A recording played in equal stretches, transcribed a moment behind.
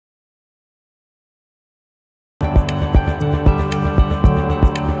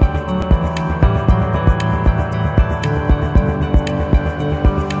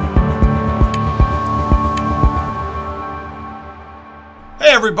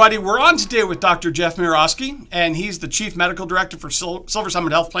everybody. We're on today with Dr. Jeff Murawsky, and he's the Chief Medical Director for Silver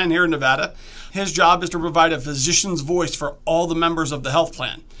Summit Health Plan here in Nevada. His job is to provide a physician's voice for all the members of the health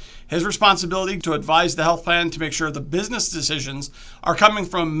plan. His responsibility to advise the health plan to make sure the business decisions are coming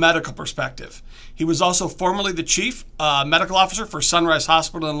from a medical perspective. He was also formerly the Chief Medical Officer for Sunrise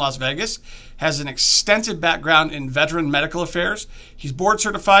Hospital in Las Vegas, has an extensive background in veteran medical affairs. He's board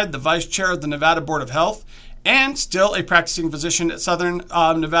certified, the Vice Chair of the Nevada Board of Health, and still a practicing physician at Southern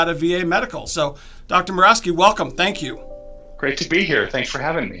Nevada VA Medical. So, Dr. Murawsky, welcome. Thank you. Great to be here. Thanks for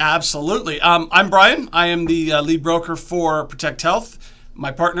having me. Absolutely. I'm Brian. I am the lead broker for Protect Health.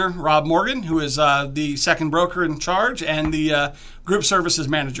 My partner, Rob Morgan, who is the second broker in charge and the group services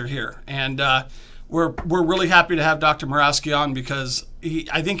manager here. And we're really happy to have Dr. Murawsky on because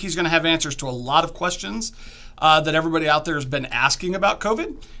I think he's going to have answers to a lot of questions that everybody out there has been asking about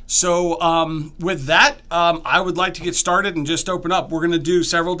COVID. So with that, I would like to get started and just open up. We're going to do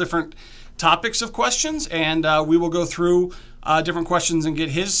several different topics of questions, and we will go through different questions and get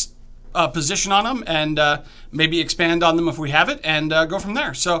his position on them and maybe expand on them if we have it and go from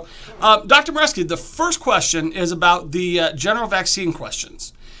there. So Dr. Murawsky, the first question is about the general vaccine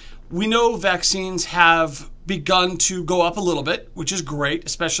questions. We know vaccines have begun to go up a little bit, which is great,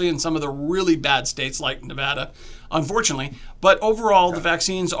 especially in some of the really bad states like Nevada, unfortunately. But overall, the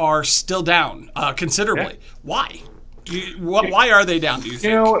vaccines are still down considerably. Yeah. Why? Why are they down, do you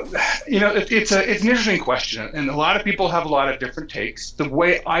think? It's an interesting question, and a lot of people have a lot of different takes. The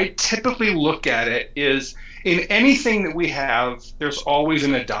way I typically look at it is in anything that we have, there's always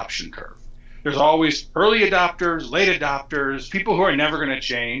an adoption curve. There's always early adopters, late adopters, people who are never going to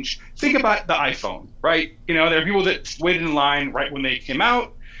change. Think about the iPhone, right? There are people that waited in line right when they came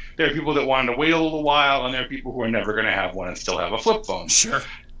out. There are people that wanted to wait a little while, and there are people who are never going to have one and still have a flip phone. Sure.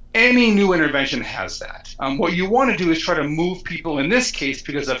 Any new intervention has that. What you want to do is try to move people, in this case,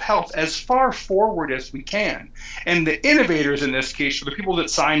 because of health, as far forward as we can. And the innovators in this case are the people that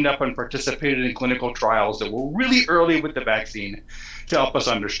signed up and participated in clinical trials that were really early with the vaccine to help us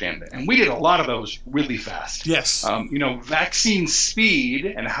understand it. And we did a lot of those really fast. Yes. Vaccine speed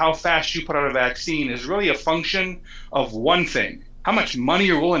and how fast you put out a vaccine is really a function of one thing: how much money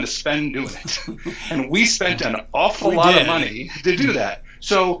you're willing to spend doing it. And we spent an awful lot of money to do that.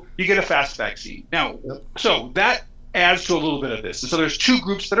 So you get a fast vaccine. Now, so that adds to a little bit of this. And so there's two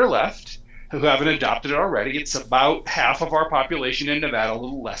groups that are left who haven't adopted it already. It's about half of our population in Nevada, a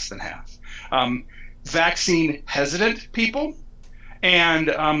little less than half. Vaccine hesitant people,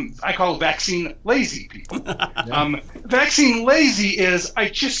 and I call vaccine lazy people. Vaccine lazy is, I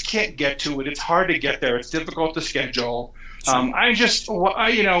just can't get to it. It's hard to get there. It's difficult to schedule. They don't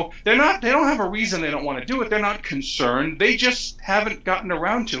have a reason they don't want to do it. They're not concerned. They just haven't gotten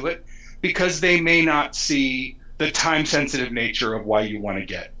around to it because they may not see the time-sensitive nature of why you want to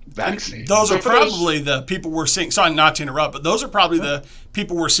get vaccinated. Those are probably the people we're seeing. Sorry, not to interrupt, but those are probably the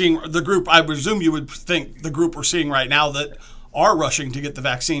people we're seeing. The group, I presume you would think the group we're seeing right now that are rushing to get the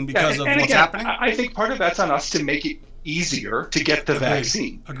vaccine because of what's happening. I think part of that's on us to make it easier to get the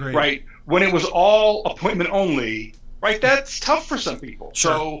vaccine. Agreed. Right? When it was all appointment only, right, that's tough for some people.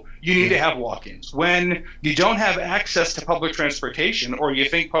 Sure. So you need to have walk-ins. When you don't have access to public transportation, or you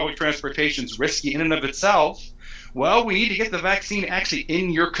think public transportation is risky in and of itself, well, we need to get the vaccine actually in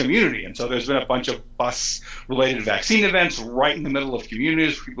your community. And so there's been a bunch of bus-related vaccine events right in the middle of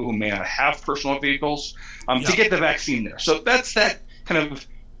communities for people who may not have personal vehicles to get the vaccine there. So that's that kind of,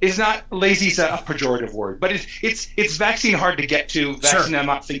 is not lazy is a pejorative word, but it's vaccine hard to get to. Vaccine, I'm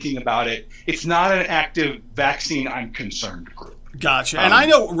not thinking about it. It's not an active vaccine I'm concerned group. Gotcha. And I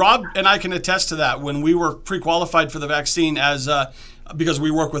know Rob and I can attest to that. When we were pre-qualified for the vaccine as because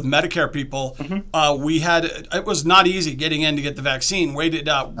we work with Medicare people, it was not easy getting in to get the vaccine.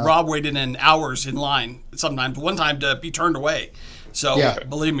 Rob waited in hours in line sometimes, one time to be turned away. So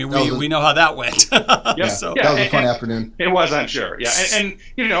believe me, we know how that went. That was a fun afternoon. It was, I'm sure. Yeah, and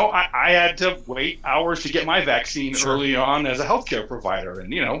I had to wait hours to get my vaccine early on as a healthcare provider,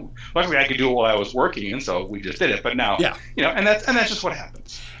 and luckily I could do it while I was working, and so we just did it. But now, and that's just what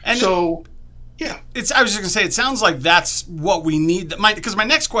happens. And so. Yeah, I was just going to say, it sounds like that's what we need. Because my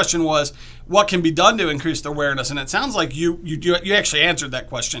next question was, what can be done to increase the awareness? And it sounds like you actually answered that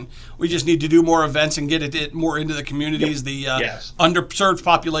question. We just need to do more events and get it more into the communities, the underserved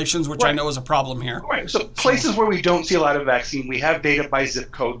populations, which I know is a problem here. Right. So places where we don't see a lot of vaccine, we have data by zip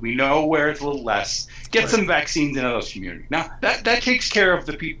code. We know where it's a little less. Get some vaccines into those communities. Now, that takes care of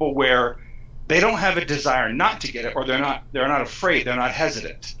the people where they don't have a desire not to get it, or they're not afraid, they're not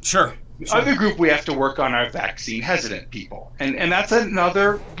hesitant. Sure. The other group we have to work on are vaccine hesitant people. And that's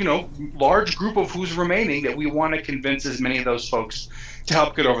another, large group of who's remaining that we want to convince as many of those folks to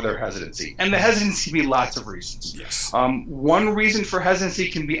help get over their hesitancy. And the hesitancy can be lots of reasons. Yes. One reason for hesitancy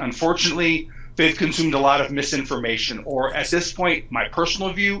can be, unfortunately, they've consumed a lot of misinformation, or at this point, my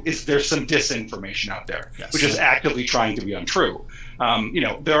personal view is there's some disinformation out there, which is actively trying to be untrue.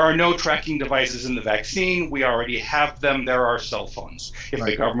 There are no tracking devices in the vaccine. We already have them. There are cell phones. If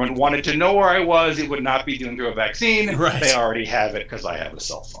the government wanted to know where I was, it would not be doing through a vaccine. Right. They already have it because I have a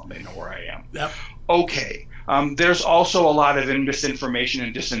cell phone. They know where I am. Yep. Okay. There's also a lot of misinformation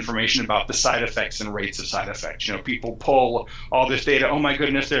and disinformation about the side effects and rates of side effects. People pull all this data. Oh my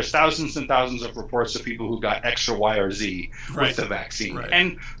goodness, there's thousands and thousands of reports of people who got X or Y or Z with the vaccine. Right.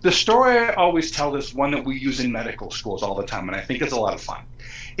 And the story I always tell, is one that we use in medical schools all the time, and I think it's a lot of fun,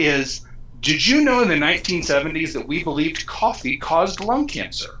 is, did you know in the 1970s that we believed coffee caused lung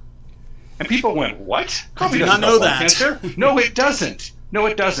cancer? And people went, what? Coffee doesn't cause lung cancer? No, it doesn't. No,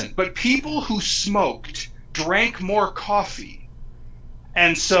 it doesn't. But people who smoked drank more coffee,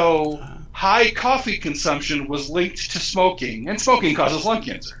 and so high coffee consumption was linked to smoking, and smoking causes lung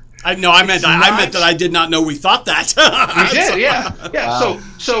cancer. I meant that I did not know we thought that. We did, yeah. Wow.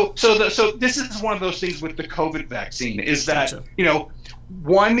 So this is one of those things with the COVID vaccine, is that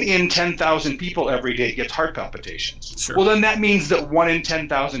 1 in 10,000 people every day gets heart palpitations. Sure. Well, then that means that 1 in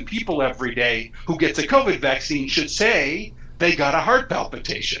 10,000 people every day who gets a COVID vaccine should say they got a heart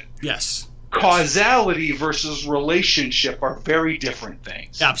palpitation. Yes. Causality versus relationship are very different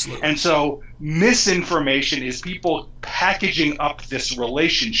things. Absolutely. And so misinformation is people packaging up this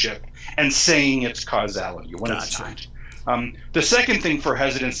relationship and saying it's causality when it's not. The second thing for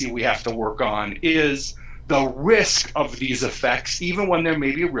hesitancy we have to work on is the risk of these effects, even when there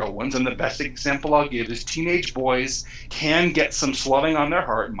may be real ones. And the best example I'll give is teenage boys can get some swelling on their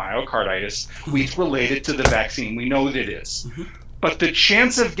heart, myocarditis, which related to the vaccine. We know that it is. Mm-hmm. But the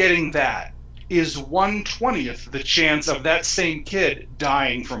chance of getting that is 1/20th the chance of that same kid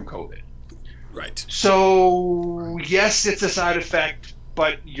dying from COVID. Right. So, yes, it's a side effect,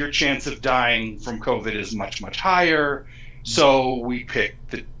 but your chance of dying from COVID is much, much higher. So we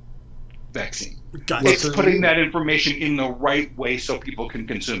picked the vaccine. Gotcha. It's putting that information in the right way so people can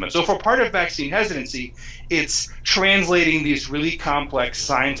consume it. So for part of vaccine hesitancy, it's translating these really complex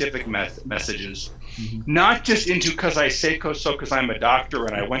scientific messages, not just into because I say so because I'm a doctor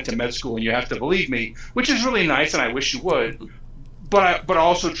and I went to med school and you have to believe me, which is really nice and I wish you would, but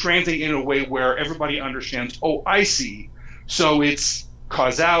also translating in a way where everybody understands, oh, I see. So it's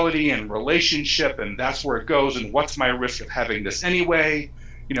causality and relationship, and that's where it goes, and what's my risk of having this anyway?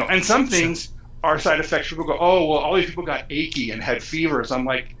 And some things are side effects. People go, oh, well, all these people got achy and had fevers. I'm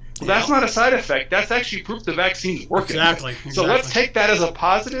like, well, that's not a side effect. That's actually proof the vaccine's working. Exactly. So let's take that as a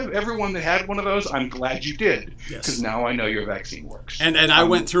positive. Everyone that had one of those, I'm glad you did, because now I know your vaccine works. And I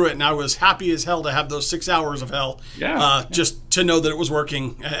went through it, and I was happy as hell to have those 6 hours of hell, just to know that it was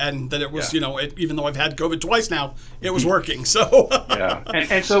working, and that it was, even though I've had COVID twice now, it was working. So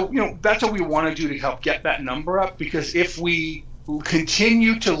and so that's what we want to do to help get that number up, because if we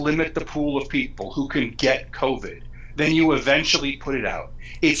continue to limit the pool of people who can get COVID, then you eventually put it out.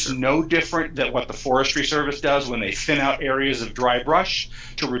 It's no different than what the Forestry Service does when they thin out areas of dry brush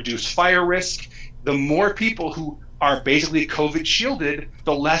to reduce fire risk. The more people who are basically COVID shielded,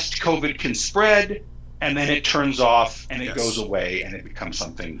 the less COVID can spread, and then it turns off and it goes away and it becomes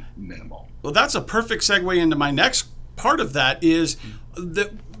something minimal. Well, that's a perfect segue into my next part of that, is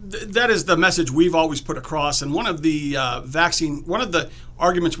that is the message we've always put across. And one of the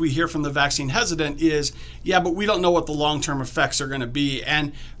arguments we hear from the vaccine hesitant is, but we don't know what the long-term effects are going to be.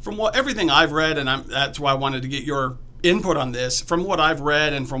 And from everything I've read, and that's why I wanted to get your input on this, from what I've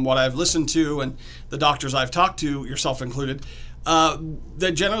read and from what I've listened to and the doctors I've talked to, yourself included,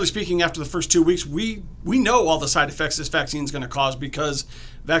 that generally speaking, after the first 2 weeks, we know all the side effects this vaccine is going to cause, because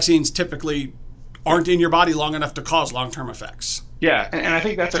vaccines typically aren't in your body long enough to cause long-term effects. Yeah, and I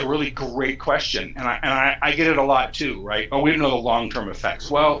think that's a really great question, and I get it a lot too, right? Oh, we don't know the long-term effects.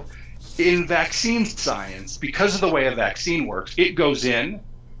 Well, in vaccine science, because of the way a vaccine works, it goes in,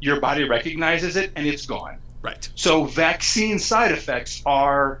 your body recognizes it, and it's gone. Right. So vaccine side effects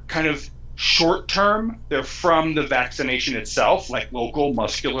are kind of short-term. They're from the vaccination itself, like local,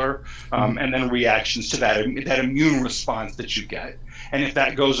 muscular, and then reactions to that immune response that you get. And if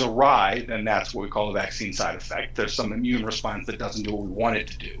that goes awry, then that's what we call a vaccine side effect. There's some immune response that doesn't do what we want it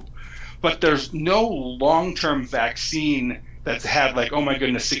to do. But there's no long-term vaccine that's had, like, oh my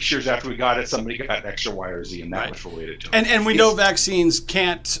goodness, 6 years after we got it, somebody got X or Y or Z, and that was related to it. And we know vaccines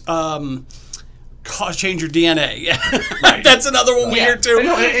can't change your DNA. Right. That's another one we hear too.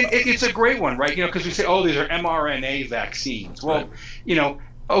 It's a great one, right? Because we say, oh, these are mRNA vaccines. Well,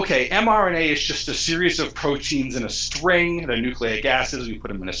 okay, mRNA is just a series of proteins in a string. They're nucleic acids. We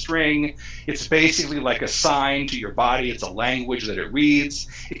put them in a string. It's basically like a sign to your body. It's a language that it reads.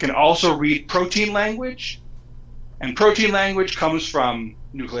 It can also read protein language. And protein language comes from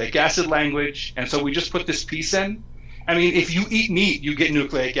nucleic acid language. And so we just put this piece in. I mean, if you eat meat, you get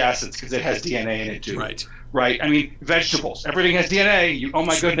nuclear acids because it has DNA in it too. Right. I mean, vegetables, everything has DNA. Oh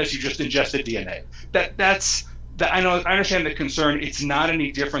my goodness, you just ingested DNA. I understand the concern. It's not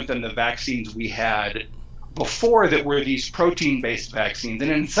any different than the vaccines we had before that were these protein-based vaccines. And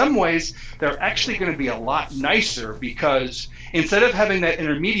in some ways, they're actually going to be a lot nicer because instead of having that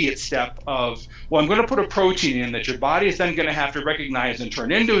intermediate step of, well, I'm going to put a protein in that your body is then going to have to recognize and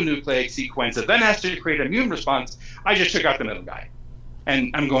turn into a nucleic sequence that then has to create an immune response, I just took out the middle guy.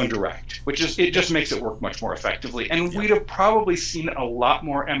 And I'm going direct, it just makes it work much more effectively. And we'd have probably seen a lot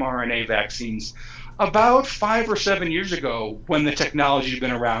more mRNA vaccines about 5 or 7 years ago when the technology had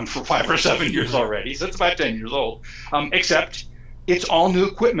been around for 5 or 7 years already. So it's about 10 years old, except it's all new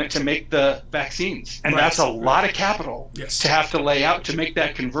equipment to make the vaccines. And that's a lot of capital to have to lay out to make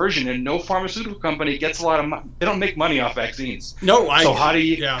that conversion. And no pharmaceutical company gets a lot of money. They don't make money off vaccines. So how do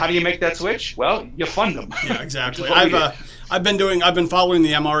you make that switch? Well, you fund them. Yeah, exactly. I've been following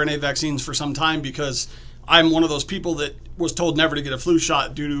the mRNA vaccines for some time because I'm one of those people that was told never to get a flu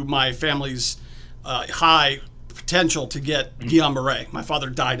shot due to my family's high potential to get Guillain-Barré. My father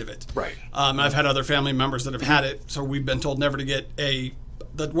died of it. Right. I've had other family members that have had it, so we've been told never to get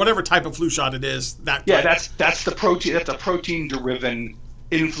whatever type of flu shot it is. That's the protein. That's a protein-driven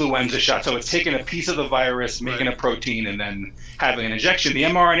influenza shot. So it's taking a piece of the virus, making a protein, and then having an injection. The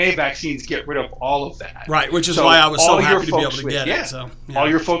mRNA vaccines get rid of all of that. Right, which is why I was so happy to be able to get it. So, all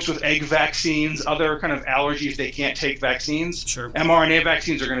your folks with egg vaccines, other kind of allergies, they can't take vaccines. Sure. mRNA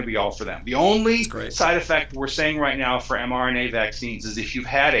vaccines are going to be all for them. The only side effect we're saying right now for mRNA vaccines is if you've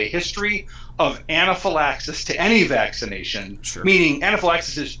had a history of anaphylaxis to any vaccination, meaning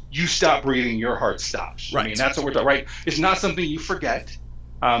anaphylaxis is you stop breathing, your heart stops. Right. I mean, that's what we're talking, right? It's not something you forget.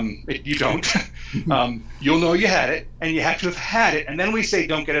 You don't. You'll know you had it, and you have to have had it, and then we say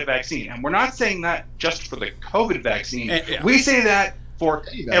don't get a vaccine. And we're not saying that just for the COVID vaccine. We say that for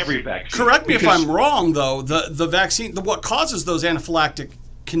every vaccine. Correct me if I'm wrong, though. The vaccine, what causes those anaphylactic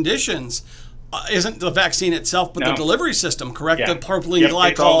conditions isn't the vaccine itself, but the delivery system, correct? The propylene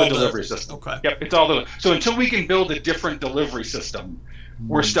glycol. It's all the delivery system. Okay. Yep, it's all the. So until we can build a different delivery system,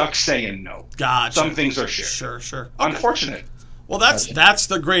 we're stuck saying no. Gotcha. Some things are shared. Sure. Okay. Unfortunate. Well, that's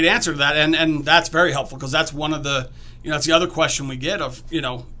the great answer to that, and that's very helpful because that's one of the, that's the other question we get of,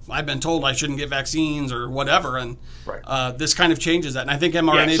 I've been told I shouldn't get vaccines or whatever, and this kind of changes that. And I think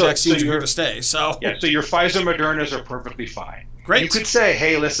mRNA vaccines are here to stay. So your Pfizer Modernas are perfectly fine. Great. You could say,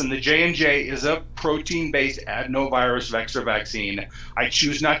 hey, listen, the J&J is a protein-based adenovirus vector vaccine. I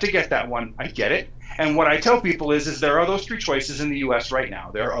choose not to get that one. I get it. And what I tell people is there are those 3 choices in the U.S. right now.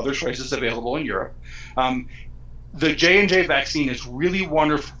 There are other choices available in Europe. The J&J vaccine is really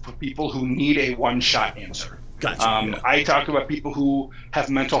wonderful for people who need a one-shot answer. Gotcha. I talk about people who have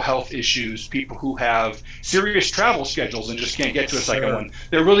mental health issues, people who have serious travel schedules and just can't get to a second one.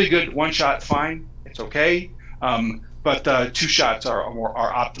 They're really good. One shot, fine. It's okay. But 2 shots are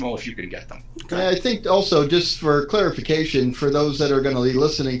optimal if you can get them. Okay. I think also, just for clarification, for those that are going to be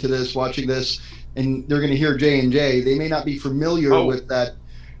listening to this, watching this, and they're going to hear J&J, they may not be familiar with that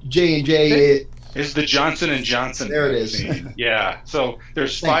J&J. Is the Johnson & Johnson there vaccine. It is. Yeah. So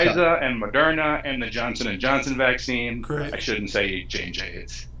there's Pfizer and Moderna and the Johnson & Johnson vaccine. Correct. I shouldn't say J&J.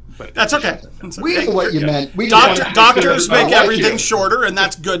 That's okay. We know what you meant. Doctors make everything shorter, and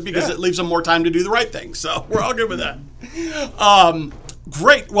that's good because it leaves them more time to do the right thing. So we're all good with that.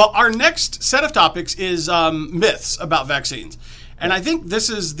 Great. Well, our next set of topics is myths about vaccines. And I think this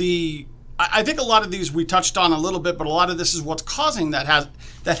is I think a lot of these we touched on a little bit, but a lot of this is what's causing that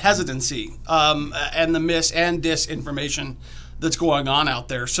hesitancy and the mis and disinformation that's going on out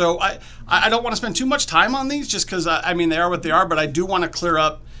there. So I don't want to spend too much time on these just because, they are what they are, but I do want to clear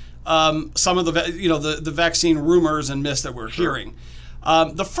up some of the vaccine rumors and myths that we're hearing.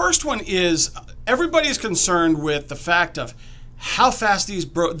 The first one is everybody is concerned with the fact of how fast these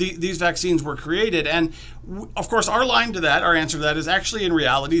vaccines were created. And of course, our answer to that is actually in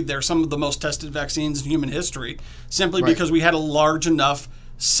reality, they're some of the most tested vaccines in human history, simply because we had a large enough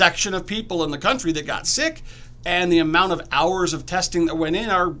section of people in the country that got sick. And the amount of hours of testing that went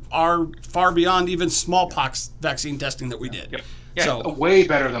in are far beyond even smallpox vaccine testing that we did. Yeah, So way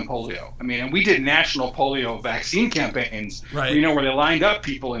better than polio. I mean, and we did national polio vaccine campaigns, right. where they lined up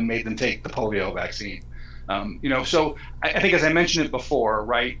people and made them take the polio vaccine. So I think, as I mentioned it before,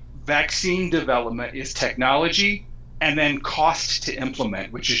 right, vaccine development is technology and then cost to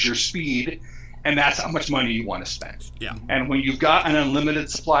implement, which is your speed, and that's how much money you want to spend. Yeah. And when you've got an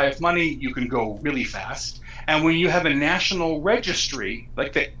unlimited supply of money, you can go really fast. And when you have a national registry,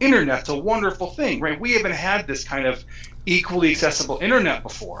 like the internet's a wonderful thing, right? We haven't had this kind of equally accessible internet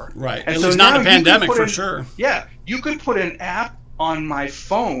before. Right. And At so least not now in a pandemic, for in, sure. Yeah. You could put an app on my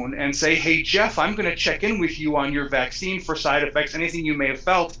phone and say, hey, Jeff, I'm going to check in with you on your vaccine for side effects, anything you may have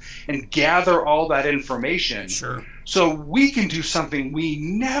felt, and gather all that information. Sure. So we can do something we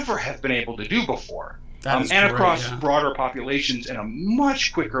never have been able to do before. And great, across broader populations in a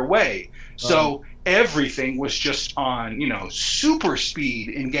much quicker way. So everything was just on, super speed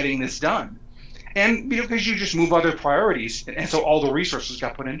in getting this done. And because you just move other priorities, and so all the resources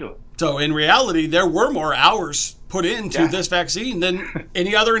got put into it. So in reality, there were more hours put into this vaccine than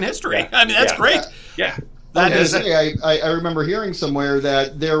any other in history. Yeah. I mean, that's great. Yeah. I remember hearing somewhere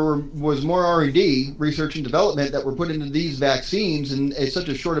that there was more R&D, research and development, that were put into these vaccines in such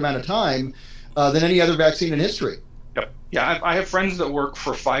a short amount of time than any other vaccine in history. Yep. Yeah, I have friends that work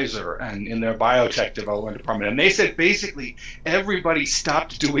for Pfizer and in their biotech development department, and they said basically everybody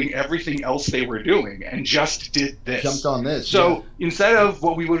stopped doing everything else they were doing and just did this. Jumped on this. So instead of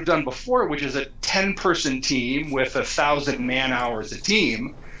what we would have done before, which is a 10-person team with 1,000 man-hours a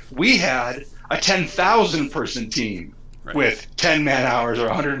team, we had a 10,000-person team with 10 man-hours or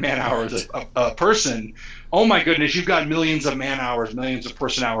 100 man-hours a person. Oh my goodness, you've got millions of man-hours, millions of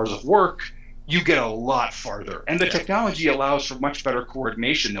person-hours of work. You get a lot farther. And the technology allows for much better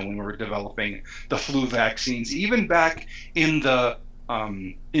coordination than when we were developing the flu vaccines. Even back in the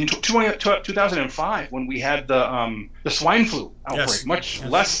in 2005, when we had the swine flu outbreak, much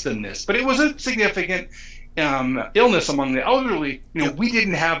less than this, but it was a significant illness among the elderly. We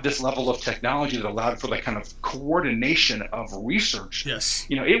didn't have this level of technology that allowed for the kind of coordination of research. Yes.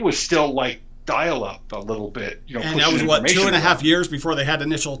 It was still like dial-up a little bit. And that was what, 2.5 years before they had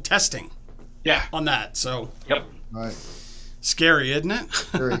initial testing. Yeah. On that, so. Yep. Right. Scary, isn't it?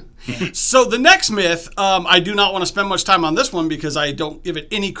 Scary. So the next myth, I do not want to spend much time on this one because I don't give it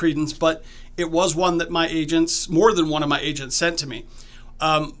any credence, but it was one that my agents, more than one of my agents, sent to me.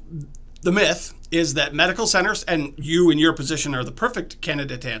 The myth is that medical centers, and you in your position are the perfect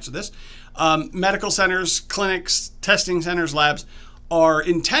candidate to answer this, medical centers, clinics, testing centers, labs are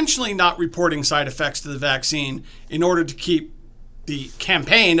intentionally not reporting side effects to the vaccine in order to keep the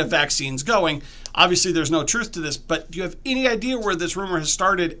campaign of vaccines going. Obviously, there's no truth to this, but do you have any idea where this rumor has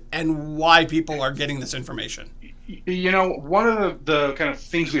started and why people are getting this information? One of the kind of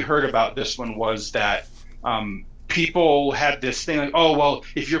things we heard about this one was that people had this thing like, oh, well,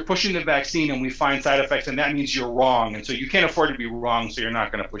 if you're pushing the vaccine and we find side effects, then that means you're wrong. And so you can't afford to be wrong, so you're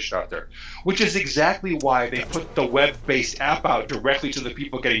not going to push it out there, which is exactly why they put the web-based app out directly to the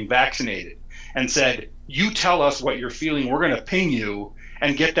people getting vaccinated and said, you tell us what you're feeling, we're going to ping you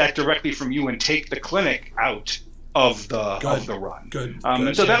and get that directly from you and take the clinic out of the run. Good.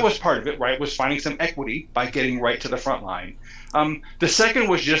 And so that was part of it, right? Was finding some equity by getting right to the front line. The second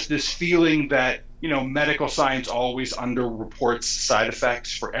was just this feeling that medical science always underreports side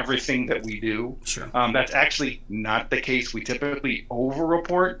effects for everything that we do. Sure. That's actually not the case. We typically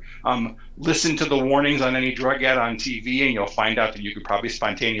overreport. Listen to the warnings on any drug ad on TV, and you'll find out that you could probably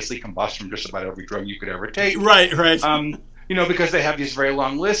spontaneously combust from just about every drug you could ever take. Right. Because they have these very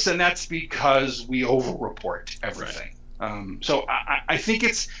long lists, and that's because we overreport everything. Right. So I think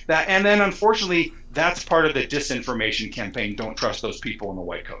it's that, and then unfortunately, that's part of the disinformation campaign. Don't trust those people in the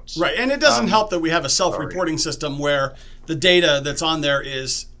white coats. Right, and it doesn't help that we have a self-reporting system where the data that's on there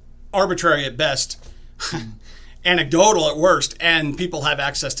is arbitrary at best, anecdotal at worst, and people have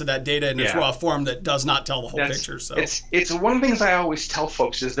access to that data in its raw form that does not tell the whole picture. So it's one of the things I always tell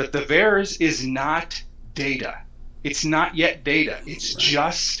folks is that the VAERS is not data. It's not yet data. It's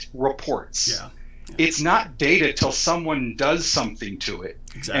just reports. Yeah. It's not data till someone does something to it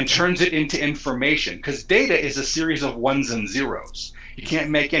and turns it into information, because data is a series of ones and zeros. You can't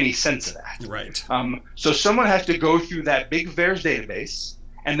make any sense of that. Right. So someone has to go through that big VAERS database,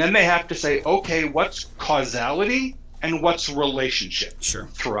 and then they have to say, okay, what's causality and what's relationship? Sure.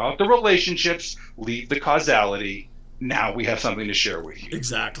 Throughout the relationships, leave the causality. Now we have something to share with you.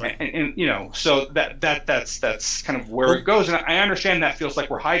 Exactly. And so that's kind of where it goes. And I understand that feels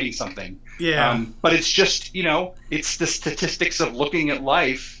like we're hiding something. Yeah. But it's just, it's the statistics of looking at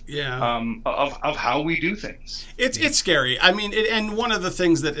life. Yeah. Of how we do things. It's scary. I mean, and one of the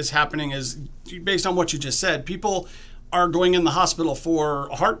things that is happening is, based on what you just said, people are going in the hospital for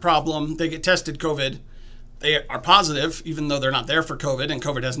a heart problem. They get tested COVID. They are positive, even though they're not there for COVID, and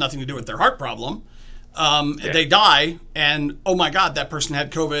COVID has nothing to do with their heart problem. They die, and oh my God, that person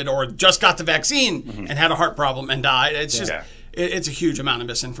had COVID or just got the vaccine and had a heart problem and died. It's just, it's a huge amount of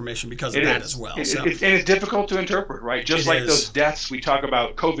misinformation because of that as well. And it's difficult to interpret, right? Just like those deaths we talk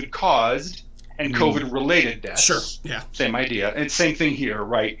about, COVID caused and COVID related deaths. Sure, yeah. Same idea. And same thing here,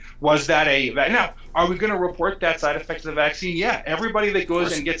 right? Was that now, are we going to report that side effect of the vaccine? Yeah. Everybody that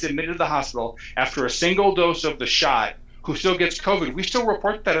goes and gets admitted to the hospital after a single dose of the shot who still gets COVID, we still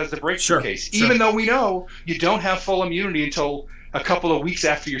report that as a breakthrough case, even though we know you don't have full immunity until a couple of weeks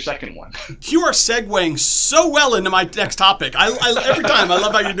after your second one. You are segueing so well into my next topic. Every time, I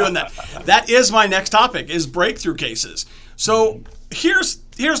love how you're doing that. That is my next topic, is breakthrough cases. So here's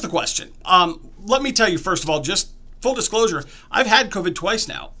the question. Let me tell you, first of all, just full disclosure, I've had COVID twice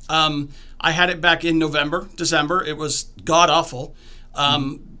now. I had it back in November, December. It was god-awful.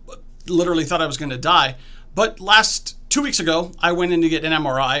 Literally thought I was going to die. But 2 weeks ago, I went in to get an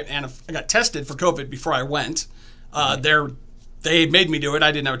MRI, and I got tested for COVID before I went. They made me do it.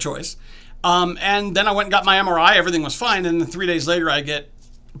 I didn't have a choice. And then I went and got my MRI. Everything was fine. And then 3 days later, I get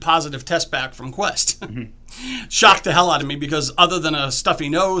a positive test back from Quest. Shocked the hell out of me because other than a stuffy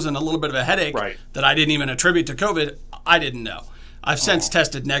nose and a little bit of a headache that I didn't even attribute to COVID, I didn't know. I've since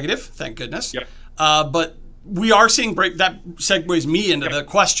tested negative, thank goodness. But we are seeing that segues me into the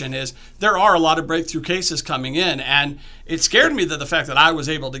question is there are a lot of breakthrough cases coming in, and it scared me that the fact that I was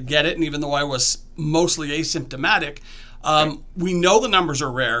able to get it, and even though I was mostly asymptomatic, we know the numbers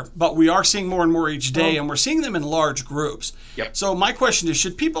are rare, but we are seeing more and more each day, and we're seeing them in large groups. So my question is,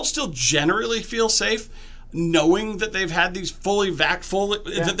 should people still generally feel safe knowing that they've had these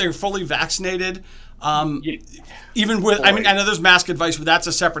that they're fully vaccinated? Even with, I mean, I know there's mask advice, but that's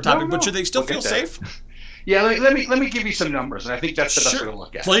a separate topic. But should they still feel safe? Yeah, let me give you some numbers, and I think that's the best way to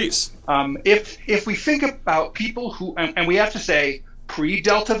look at it. Please. If we think about people who, and we have to say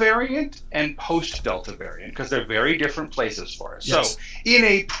pre-Delta variant and post-Delta variant, because they're very different places for us. So in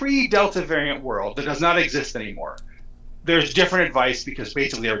a pre-Delta variant world that does not exist anymore, there's different advice because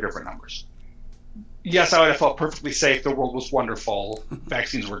basically there are different numbers. Yes, I would have felt perfectly safe. The world was wonderful.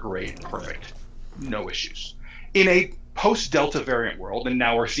 Vaccines were great. Perfect. No issues. In a post-Delta variant world, and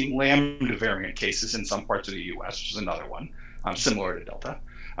now we're seeing Lambda variant cases in some parts of the U.S., which is another one, similar to Delta.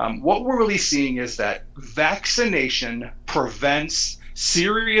 What we're really seeing is that vaccination prevents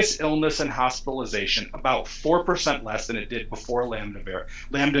serious illness and hospitalization about 4% less than it did before Lambda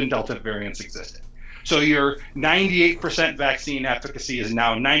and Delta variants existed. So your 98% vaccine efficacy is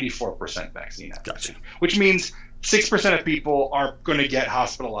now 94% vaccine efficacy, which means 6% of people are going to get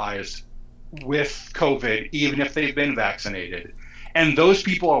hospitalized with COVID, even if they've been vaccinated. And those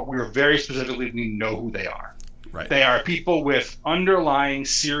people, we know who they are. They are people with underlying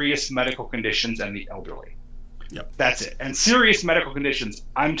serious medical conditions and the elderly. That's it. And serious medical conditions,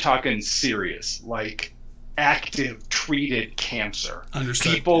 I'm talking serious, like active treated cancer.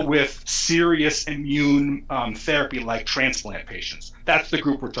 People with serious immune therapy, like transplant patients. That's the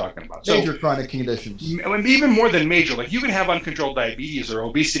group we're talking about. Major chronic conditions. Even more than major. Like you can have uncontrolled diabetes or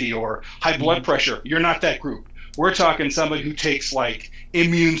obesity or high blood pressure. You're not that group. We're talking somebody who takes like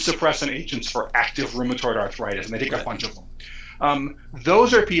immune suppressant agents for active rheumatoid arthritis, and they take a bunch of them.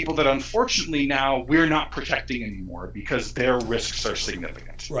 Those are people that unfortunately now we're not protecting anymore because their risks are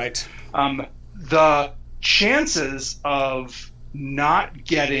significant. The chances of not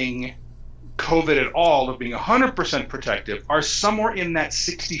getting COVID at all, of being 100% protective, are somewhere in that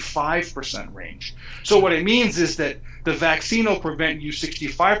 65% range. So what it means is that the vaccine will prevent you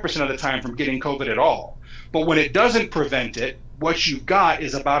 65% of the time from getting COVID at all. But when it doesn't prevent it, what you've got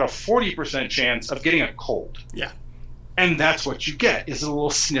is about a 40% chance of getting a cold. And that's what you get, is a little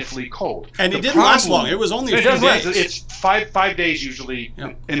sniffly cold. And it didn't last long. It was only a few days. It's five days usually,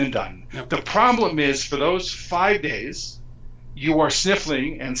 in and done. The problem is, for those 5 days, you are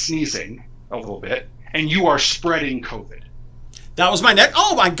sniffling and sneezing a little bit, and you are spreading COVID. That was my next.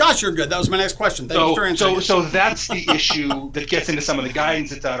 Oh my gosh, you're good. That was my next question. Thank you for answering. So that's the issue that gets into some of the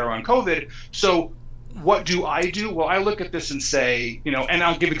guidance that's out around COVID. So what do? Well, I look at this and say, and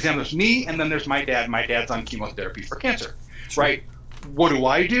I'll give examples. Me, and then there's my dad. My dad's on chemotherapy for cancer, right? What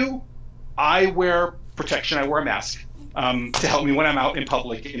do? I wear protection. I wear a mask to help me when I'm out in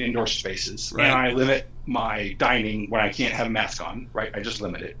public in indoor spaces, and I limit my dining when I can't have a mask on, right? I just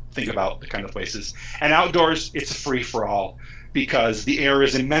limit it. Think about the kind of places. And outdoors, it's a free for all. because the air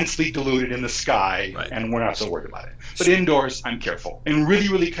is immensely diluted in the sky, and we're not so worried about it. But indoors, I'm careful. In really,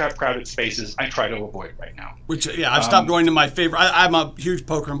 really crowded spaces, I try to avoid right now. Which, I've stopped going to my favorite. I'm a huge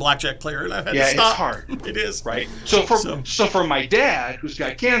poker and blackjack player, and I've had to stop. It's hard. It is. Right? So for my dad, who's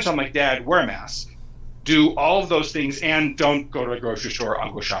got cancer, I'm like, Dad, wear a mask. Do all of those things, and don't go to a grocery store.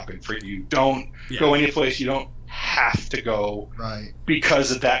 I'll go shopping for you. Don't go any place you don't have to go,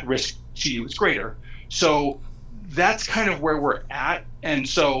 because of that risk to you is greater. So that's kind of where we're at. And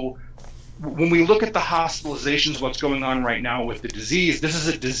so when we look at the hospitalizations, what's going on right now with the disease, this is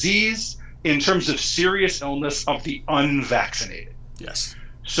a disease in terms of serious illness of the unvaccinated. Yes.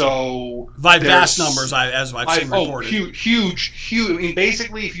 So by vast numbers, as I've seen reported. Huge. I mean,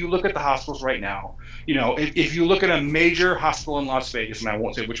 basically, if you look at the hospitals right now, if you look at a major hospital in Las Vegas, and I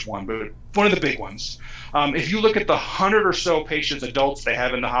won't say which one, but one of the big ones, if you look at the 100 or so patients, adults they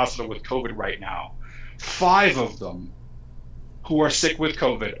have in the hospital with COVID right now, 5 of them who are sick with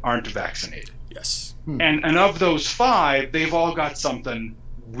COVID aren't vaccinated. Yes. And of those 5, they've all got something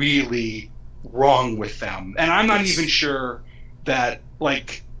really wrong with them. And I'm not even sure that,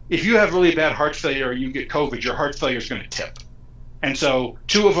 like, if you have really bad heart failure and you get COVID, your heart failure is going to tip. And so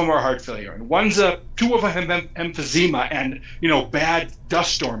 2 of them are heart failure, and 2 of them have emphysema, and bad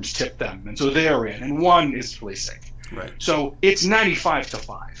dust storms tip them, and so they're in, and 1 is really sick. Right. So it's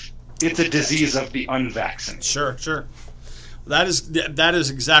 95-5. It's a disease of the unvaccinated. Sure. That is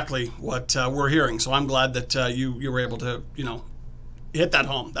exactly what we're hearing. So I'm glad that you were able to hit that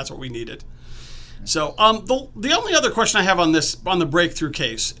home. That's what we needed. So the only other question I have on the breakthrough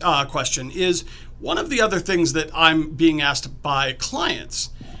case question is, one of the other things that I'm being asked by clients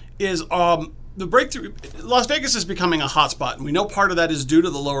is the breakthrough. Las Vegas is becoming a hotspot, and we know part of that is due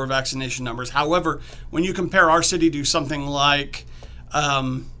to the lower vaccination numbers. However, when you compare our city to something like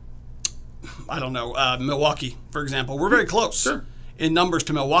Milwaukee, for example, we're very close in numbers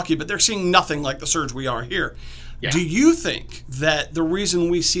to Milwaukee, but they're seeing nothing like the surge we are here. Yeah. Do you think that the reason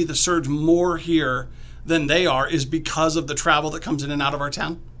we see the surge more here than they are is because of the travel that comes in and out of our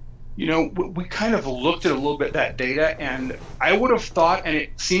town? We kind of looked at a little bit that data, and I would have thought, and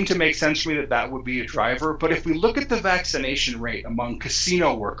it seemed to make sense to me, that would be a driver. But if we look at the vaccination rate among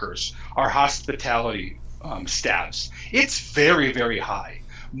casino workers, our hospitality staffs, it's very, very high,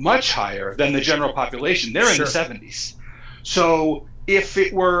 much higher than the general population. They're in the 70s. So if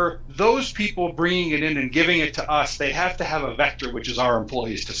it were those people bringing it in and giving it to us, they'd have to have a vector, which is our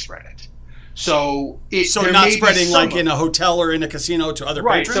employees, to spread it. So not spreading like in a hotel or in a casino to other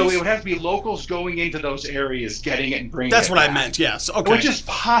patrons? So it would have to be locals going into those areas, getting it and bringing it That's what back. I meant, yes. Okay. Which is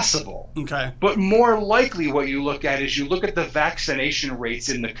possible. Okay. But more likely what you look at is you look at the vaccination rates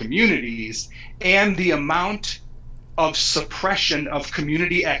in the communities and the amount of suppression of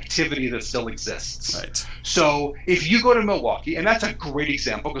community activity that still exists. Right. So if you go to Milwaukee, and that's a great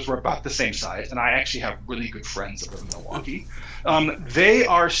example because we're about the same size, and I actually have really good friends that live in Milwaukee, they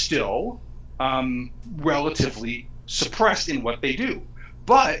are still relatively suppressed in what they do.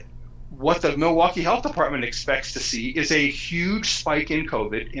 But what the Milwaukee Health Department expects to see is a huge spike in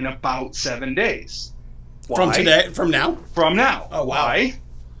COVID in about 7 days. Why? From today? From now? From now. Oh, wow. Why?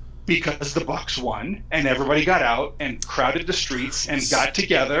 Because the Bucks won and everybody got out and crowded the streets and got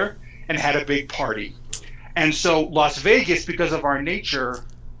together and had a big party. And so Las Vegas, because of our nature,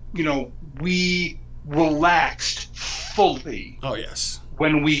 we relaxed fully. Oh, yes.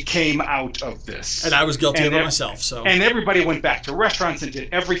 When we came out of this. And I was guilty of it myself. So. And everybody went back to restaurants and did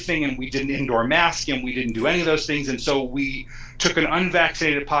everything, and we did an indoor mask, and we didn't do any of those things. And so we took an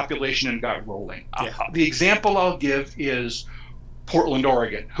unvaccinated population and got rolling. Yeah. The example I'll give is Portland,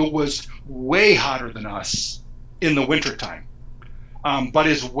 Oregon, who was way hotter than us in the wintertime, but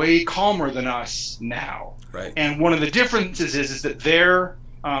is way calmer than us now. Right. And one of the differences is that their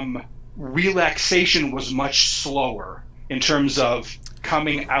relaxation was much slower in terms of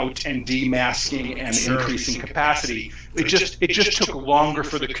coming out and demasking and increasing capacity. It just took longer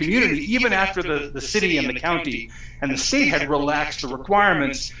for the community. Even after the city and the county and the state had relaxed the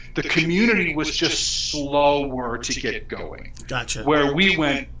requirements, the community was just slower to get going. Gotcha. Where we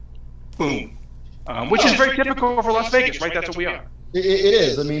went, boom, which is very typical for Las Vegas, right? That's what we are. It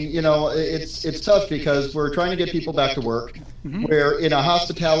is. I mean, it's tough because we're trying to get people back to work. Mm-hmm. We're in a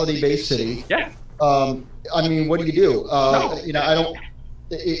hospitality-based city. Yeah. I mean, what do you do? I don't.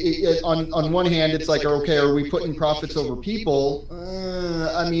 On one hand, it's like, okay, are we putting profits over people?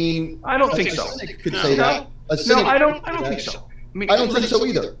 I mean, I don't think so. Could say that. No, I don't think so. I don't think so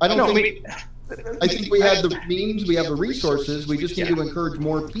either. I think we have the means, we have the resources. We just need to encourage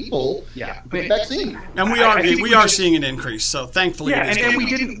more people to get vaccine. And we are seeing an increase. So thankfully, and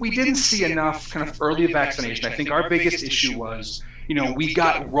we didn't see enough kind of early vaccination. I think our biggest issue was, we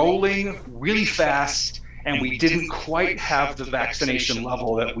got rolling really fast, and we didn't quite have the vaccination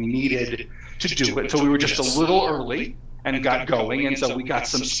level that we needed to do it. So we were just a little early and got going, and so we got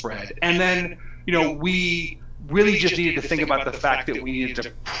some spread. And then, we really just needed to think about the fact that we needed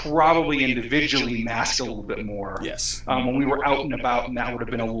to probably individually mask a little bit more when we were out and about, and that would have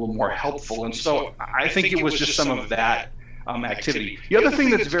been a little more helpful. And so I think it was just some of that activity. The other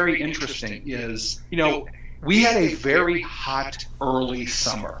thing that's very interesting is, we had a very hot early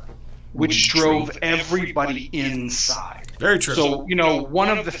summer, which drove everybody inside. Very true. So, one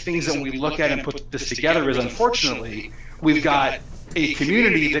of the things that we look at and put this together is, unfortunately, we've got a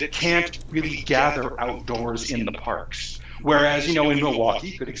community that can't really gather outdoors in the parks. Whereas, in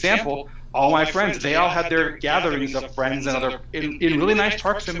Milwaukee, good example, all my friends, they all had their gatherings of friends and other in really nice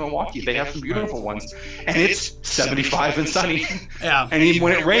parks in Milwaukee. They have some beautiful ones, and it's 75 and sunny. Yeah. And even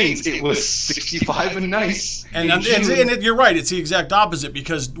when it rains, it was 65 and nice. And you're right. It's the exact opposite,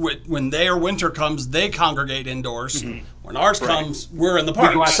 because when their winter comes, they congregate indoors. Mm-hmm. When ours comes, we're in the parks.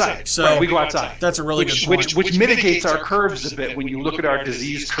 We go outside. So we go outside. That's a really good point. Which mitigates our curves a bit. When you look at our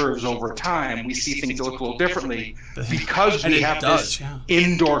disease curves over time, we see things look a little differently because we have this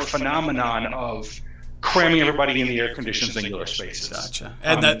indoor phenomenon of cramming everybody in the air-conditioned singular spaces. Gotcha.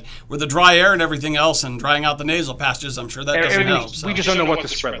 And that with the dry air and everything else and drying out the nasal passages, I'm sure that doesn't help. So. We just don't know what the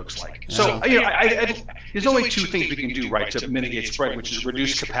spread looks like. Yeah. So, there's only two things we can do, right, to mitigate spread, which is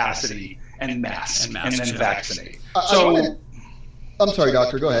reduce capacity and mask, and then vaccinate. I'm sorry,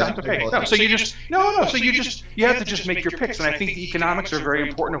 doctor. Go ahead. That's okay. No, so you have to just make your picks, and I think the economics are very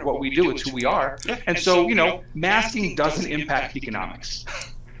important of what we do. It's who we are, and so masking doesn't impact economics.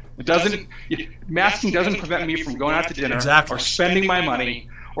 Masking doesn't prevent me from going out to dinner or spending my money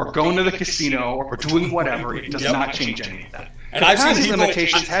or going to the casino or doing whatever. It does not change any of that. And capacity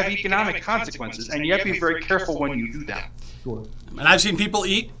limitations have economic consequences, and you have to be very careful when you do that. Sure. And I've seen people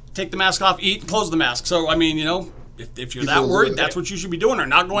take the mask off, eat, close the mask. So, if you're that worried, that's what you should be doing, or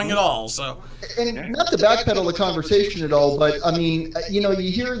not going at all. So, and not to backpedal the conversation at all, but you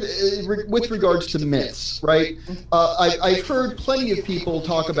hear with regards to myths, right? I've heard plenty of people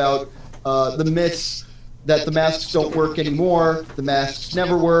talk about the myths that the masks don't work anymore, the masks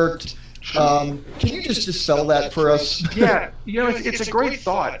never worked. Can you just dispel that for us? Yeah, it's a great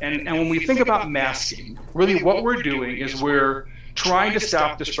thought, and when we think about masking, really what we're doing is we're trying to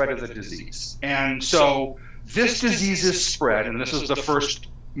stop the spread of the disease, and so. This disease is spread, and this is the first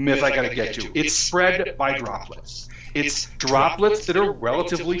myth I got to get to. It's spread by droplets. It's droplets that are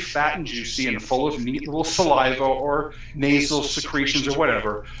relatively fat and juicy and full of neat little saliva or nasal secretions or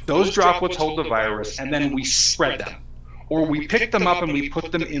whatever. Those droplets hold the virus, and then we spread them. Or we pick them up and we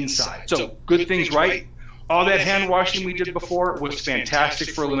put them inside. So good things, right? All that hand washing we did before was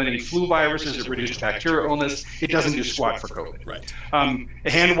fantastic for eliminating flu viruses. It reduced bacterial illness. It doesn't do squat for COVID. Right.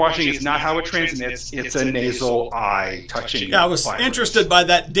 Hand washing is not how it transmits. It's a nasal eye touching. Yeah, I was interested by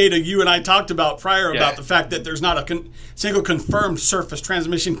that data you and I talked about prior about the fact that there's not a single confirmed surface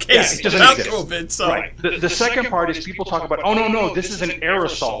transmission case without COVID. So. Right. The second part is people talk about, oh, no, this is an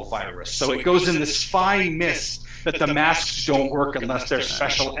aerosol virus. So it goes in this fine mist that the masks don't work unless they're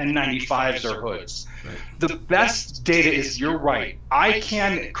special N95s or hoods. Right. The best data is you're right. I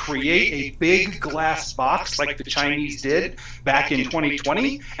can create a big glass box like the Chinese did back in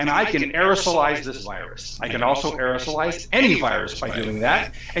 2020, and I can aerosolize this virus. I can also aerosolize any virus by doing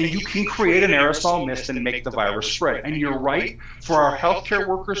that, and you can create an aerosol mist and make the virus spread. And you're right, for our healthcare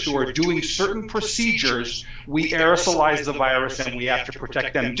workers who are doing certain procedures, we aerosolize the virus and we have to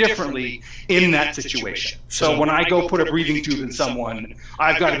protect them differently in that situation. So when I go put a breathing tube in someone,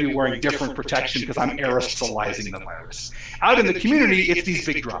 I've got to be wearing different protection because I'm aerosolizing the virus. Out in the community, it's these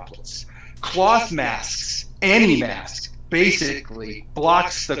big droplets. Cloth masks, any mask, basically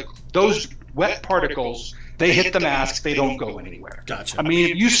blocks those wet particles. They hit the mask, they don't go anywhere. Gotcha. I mean,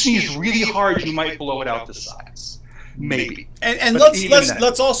 if you sneeze really hard, you might blow it out the sides. Maybe. And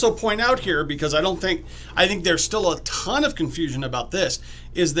let's also point out here, because I think there's still a ton of confusion about this,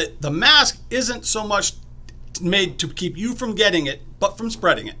 is that the mask isn't so much made to keep you from getting it, but from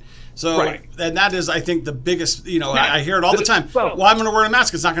spreading it. So, and that is, I think, the biggest, I hear it all the time. Well, I'm going to wear a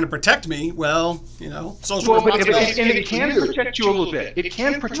mask. It's not going to protect me. Well, social responsibility. And it can protect you a little bit. It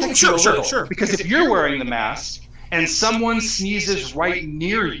can protect you a little. Because if you're wearing the mask and someone sneezes right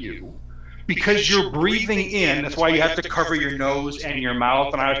near you, because you're breathing in. That's why you have to cover your nose and your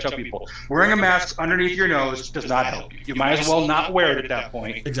mouth. And I always tell people, wearing a mask underneath your nose does not help you. You might as well not wear it at that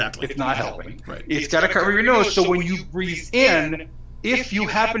point. Exactly. It's not helping. Right. It's got to cover your nose. So when you breathe in, if you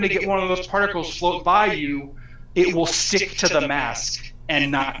happen to get one of those particles float by you, it will stick to the mask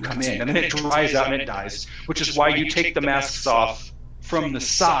and not come in. And then it dries out and it dies, which is why you take the masks off from the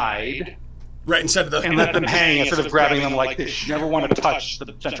side. Right, instead of the... And let them hang instead of grabbing them like this. You never want to touch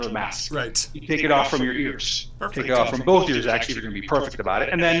the center of the mask. Right. You take it off from your ears. Perfect. Take it off from both ears, actually, if you're going to be perfect about it.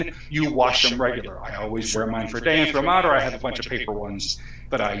 And then you wash them regular. I always wear mine for a day and throw them out, or I have a bunch of paper ones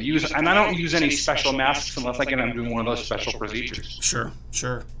that I use. And I don't use any special masks unless, again, I'm doing one of those special procedures. Sure,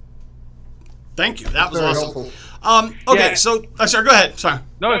 sure. Thank you. That was Very awesome. helpful. Okay, Yeah. so... sorry, go ahead. Sorry.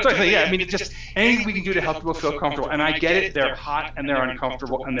 No, it's okay. Yeah, I mean, it's just anything we can do to help people feel comfortable. And I get it. They're hot and they're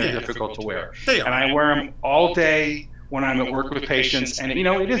uncomfortable and they're difficult to wear. They are. And I wear them all day when I'm at work with patients. And, you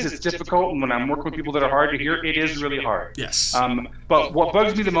know, it's difficult. And when I'm working with people that are hard to hear, it is really hard. Yes. But what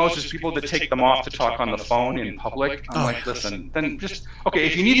bugs me the most is people that take them off to talk on the phone in public. I'm like, listen, then just, okay,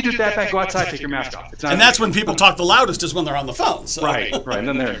 if you need to do it that bad, go outside, take your mask off. It's not And that's when people talk the loudest is when they're on the phone. So. Right. And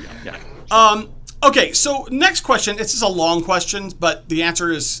then there you go. Yeah. Okay, so next question. This is a long question, but the answer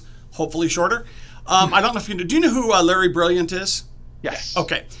is hopefully shorter. I don't know if you know. Do you know who Larry Brilliant is? Yes.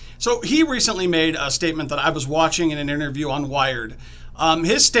 Okay. So he recently made a statement that I was watching in an interview on Wired.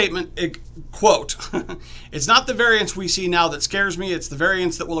 His statement, quote, "It's not the variants we see now that scares me. It's the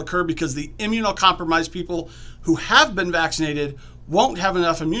variants that will occur because the immunocompromised people who have been vaccinated won't have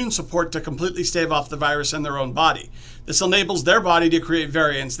enough immune support to completely stave off the virus in their own body. This enables their body to create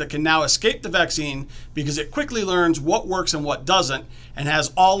variants that can now escape the vaccine because it quickly learns what works and what doesn't and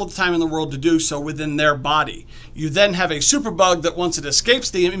has all of the time in the world to do so within their body. You then have a superbug that once it escapes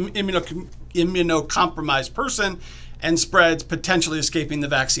the immunocompromised person and spreads, potentially escaping the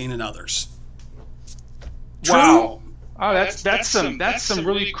vaccine in others." True? Wow. Oh, that's some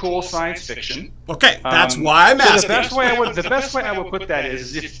really cool science fiction. Okay, that's why I'm asking. So the best way I would put that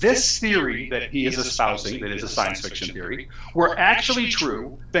is if this theory that he is espousing, that is a science fiction theory, were actually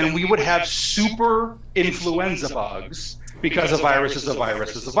true, then we would have super influenza bugs because a virus is a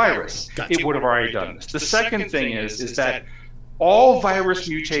virus is a virus. Gotcha. It would have already done this. The second thing is that all virus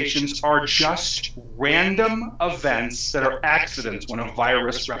mutations are just random events that are accidents when a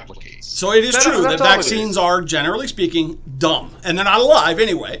virus replicates. So it is true that all it vaccines is. are, generally speaking, dumb. And they're not alive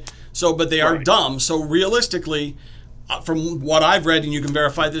anyway. But they are dumb. So realistically, from what I've read, and you can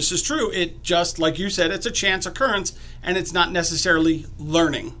verify this is true, it just, like you said, it's a chance occurrence, and it's not necessarily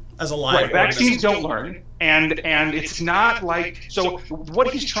learning as a live organism. Vaccines don't learn, and it's not like, so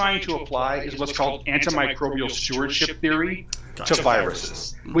what he's trying to apply is what's called antimicrobial stewardship theory to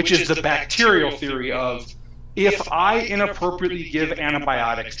viruses, which is the bacterial theory of if I inappropriately give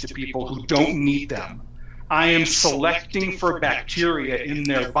antibiotics to people who don't need them, I am selecting for bacteria in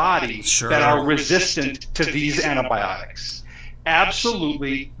their body that are resistant to these antibiotics.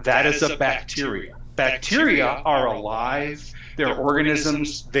 Absolutely, that is a bacteria. Bacteria are alive. They're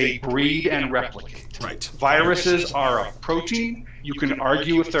organisms. They breed and replicate. Right. Viruses are a protein. You can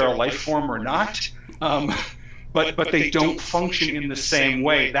argue if they're a life form or not, but they don't function in the same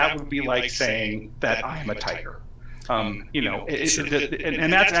way. That would be like saying that I am a tiger. And it's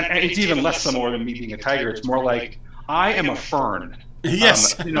even less similar than me being a tiger. It's more like I am a fern.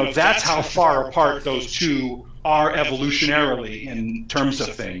 Yes. That's how far apart those two are evolutionarily in terms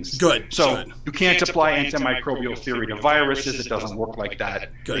of things. Good. So you can't apply antimicrobial theory to viruses. It doesn't work like that.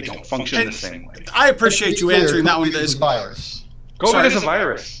 They don't function the same way. I appreciate you answering that one. This virus. COVID is a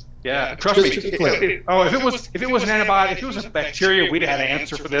virus. Yeah, trust me. If it was an antibiotic, if it was a bacteria, we'd have had an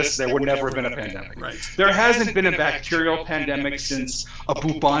answer for this. There would never have been a pandemic. Right. There hasn't been a bacterial pandemic since a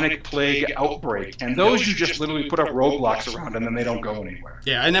bubonic plague outbreak, and those you just literally put up roadblocks around, and then they don't go anywhere.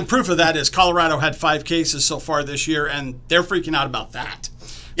 Yeah, and then proof of that is Colorado had 5 cases so far this year, and they're freaking out about that.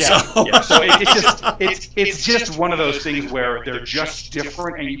 Yeah, so it's just one of those things where they're just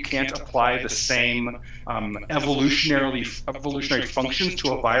different, and you can't apply the same evolutionary functions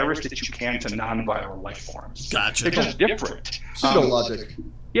to a virus that you can to non-viral life forms. Gotcha. They're just different. Pseudo logic.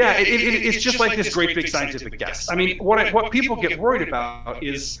 Yeah, it's just like this great big scientific guess. I mean, what people get worried about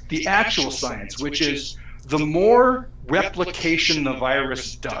is the actual science, which is the more replication the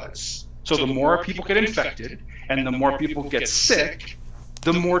virus does. So the more people get infected, and the more people get sick,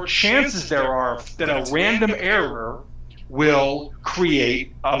 the more chances there are that a random error will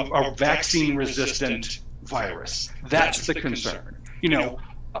create a vaccine-resistant virus. That's the concern.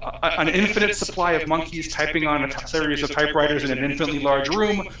 An infinite supply of monkeys typing on a series of typewriters in an infinitely large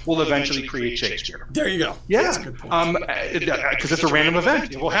room will eventually create Shakespeare. There you go. Yeah, that's a good point. because it's a random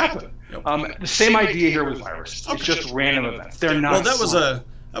event. It will happen. The same idea here with viruses. It's just random events. They're not. Well,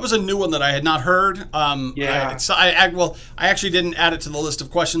 that was a new one that I had not heard. Yeah. I actually didn't add it to the list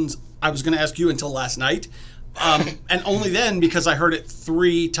of questions I was going to ask you until last night. And only then because I heard it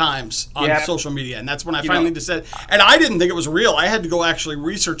 3 times on social media. And that's when I finally decided. And I didn't think it was real. I had to go actually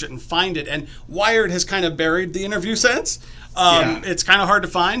research it and find it. And Wired has kind of buried the interview since. It's kind of hard to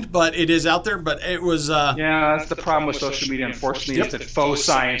find, but it is out there. But it was... that's the problem with social media, unfortunately, is that faux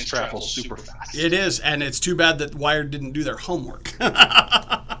science travels super fast. It is, and it's too bad that Wired didn't do their homework.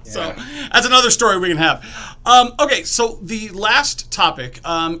 So that's another story we can have. Okay, so the last topic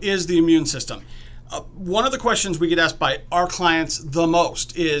is the immune system. One of the questions we get asked by our clients the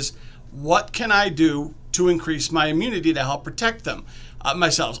most is, what can I do to increase my immunity to help protect them?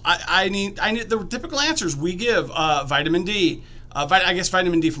 Myself, I need the typical answers we give. Vitamin D, I guess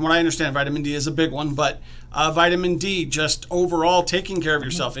vitamin D, from what I understand, vitamin D is a big one, but vitamin D, just overall taking care of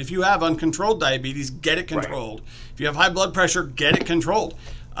yourself. If you have uncontrolled diabetes, get it controlled. If you have high blood pressure, get it controlled.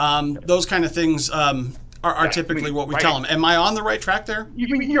 Those kind of things are typically what we tell them. Am I on the right track there?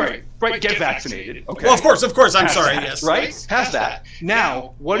 You're right. Right, get vaccinated. Okay. Well, of course. I'm sorry. Yes. Right? Past that.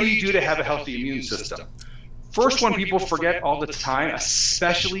 Now, what do you do to have a healthy immune system? First one people forget all the time,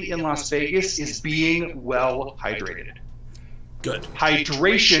 especially in Las Vegas, is being well hydrated. Good.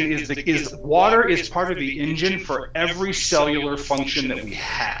 Hydration is water is part of the engine for every cellular function that we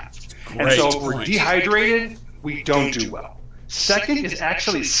have. And so if we're dehydrated, we don't do well. Second is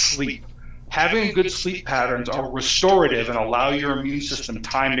actually sleep. Having good sleep patterns are restorative and allow your immune system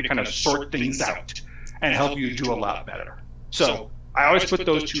time to kind of sort things out and help you do a lot better. So I always put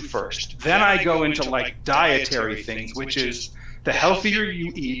those 2 first. Then I go into like dietary things, which is the healthier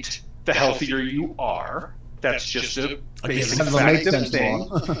you eat, the healthier you are. That's just a basic fact of thing.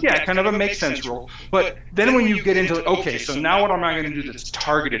 Yeah, kind of a make sense rule. But then when you get into, okay, so now what am I going to do that's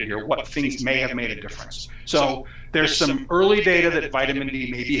targeted here? What things may have made a difference? So there's some early data that vitamin D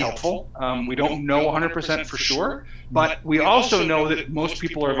may be helpful. We don't know 100% for sure, but we also know that most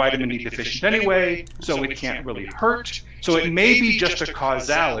people are vitamin D deficient anyway, so it can't really hurt. So it may be just a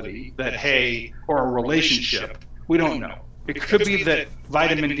causality that, hey, or a relationship. We don't know. It could be that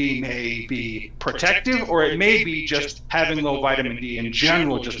vitamin D may be protective, or it may be just having low vitamin D in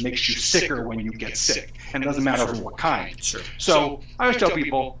general just makes you sicker when you get sick, and it doesn't matter what kind. Sure. So I always tell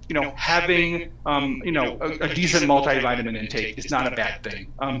people, having a decent multivitamin intake is not a bad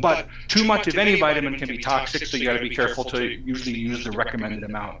thing, but too much of any vitamin can be toxic, so you got to be careful to usually use the recommended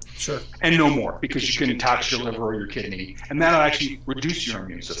amount. Sure. And no more, because you can tox your liver or your kidney, and that'll actually reduce your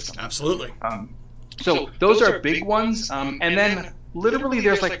immune system. Absolutely. So those are big ones, and then literally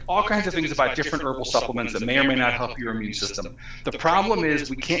there's like all kinds of things about different herbal supplements that may or may not help your immune system. The problem is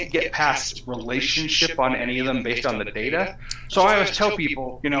we can't get past relationship on any of them based on the data. So I always tell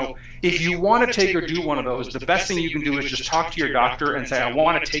people, if you want to take or do one of those, the best thing you can do is just talk to your doctor and say, I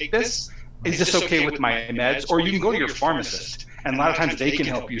want to take this. Is this okay with my meds? Or you can go to your pharmacist. And a lot of times they can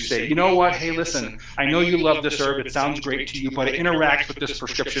help you say, you know what, hey, listen, I know you love this herb. It sounds great to you, but it interacts with this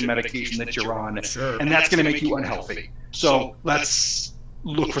prescription medication that you're on. Sure. And that's going to make you unhealthy. So let's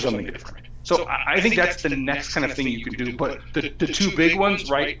look for something different. So I think that's the next kind of thing you can do. But the 2 big ones,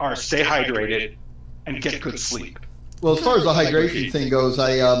 right, are stay hydrated and get good sleep. Well, as far as the hydration thing goes,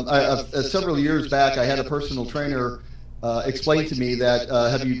 I several years back, I had a personal trainer explain to me that,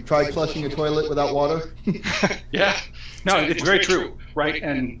 have you tried flushing a toilet without water? Yeah. No, it's very true, right?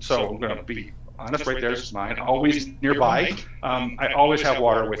 And so I'm going to be honest, right there's mine, always nearby. I always have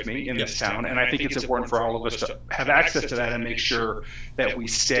water with me in this town, and I think it's important for all of us to have access to that and make sure that we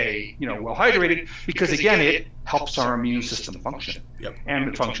stay, well hydrated, because again, it helps our immune system function, and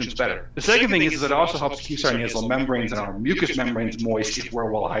it functions better. The second thing is it also helps keep our nasal membranes and our mucous membranes moist if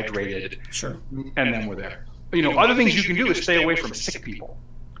we're well hydrated. Sure. And then we're there. Other things you can do is stay away from sick people,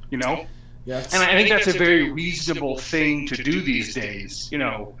 Yes. And I think that's a very reasonable thing to do these days.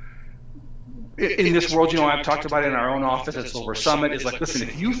 In this world, I've talked about it in our own office at Silver Summit, is like, listen,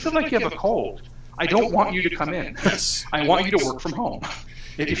 if you feel like you have a cold, I don't want you to come in. I want you to work from home.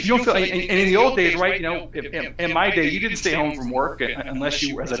 If you don't feel, and in the old days, right, in my day, you didn't stay home from work unless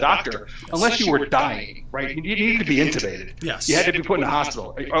you, as a doctor, unless you were dying, right? You needed to be intubated. Yes. You had to be put in a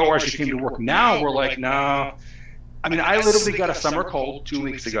hospital, or as you came to work. Now we're like, no. I mean, I literally got a summer cold 2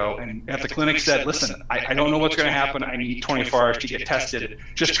 weeks ago, and at the clinic said, listen, I don't know what's going to happen. I need 24 hours to get tested.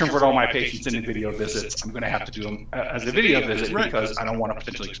 Just convert all my patients into video visits. I'm going to have to do them as a video visit because I don't want to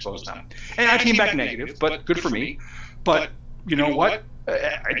potentially expose them. And I came back negative, but good for me. But you know what?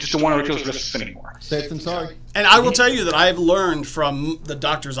 I just don't want to take those risks anymore. Safe than sorry. And I will tell you that I've learned from the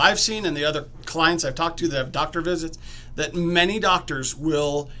doctors I've seen and the other clients I've talked to that have doctor visits that many doctors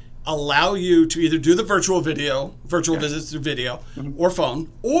will allow you to either do the virtual visits through video or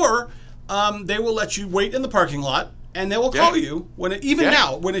phone, or they will let you wait in the parking lot, and they will call you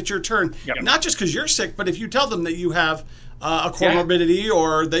now when it's your turn. Not just because you're sick, but if you tell them that you have a comorbidity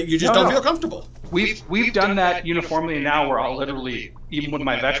or that you just don't feel comfortable. We've done that uniformly now, where I'll literally, even with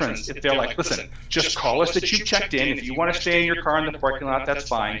my veterans, if they're like, listen, just call us that you've checked in. If you want to stay in your car in the parking lot, that's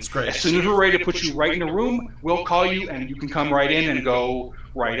fine. That's great. As soon as we're ready to put you right in a room, we'll call you and you can come right in and go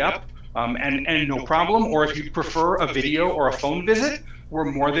right up, and no problem. Or if you prefer a video or a phone visit, we're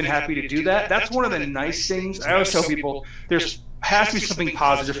more than happy to do that. That's one of the nice things. I always tell people has to be something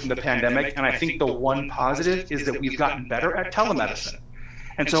positive from the pandemic, and I think the one positive is that we've gotten better at telemedicine.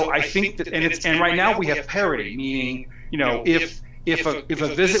 And so I think that, and right now we have parity, meaning, if a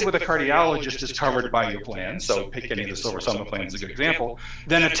visit with a cardiologist is covered by your plan, so pick any of the Silver Summit plans is a good example,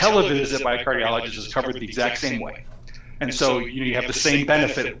 then a televisit by a cardiologist is covered the exact same way. And so you have the same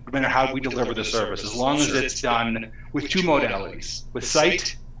benefit no matter how we deliver the service, as long as it's done with two modalities, with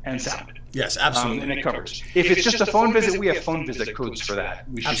sight and sound. Yes, absolutely. And it covers. If it's just a phone visit, we have phone visit codes for that.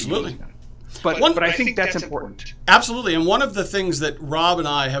 Absolutely. But I think that's important. Absolutely. And one of the things that Rob and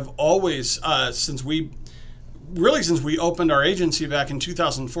I have always, since we opened our agency back in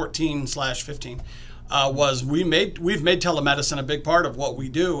 2014/15, was we've made telemedicine a big part of what we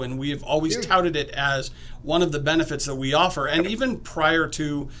do, and we've always touted it as one of the benefits that we offer. And even prior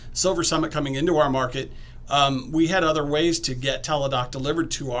to Silver Summit coming into our market, we had other ways to get teledoc delivered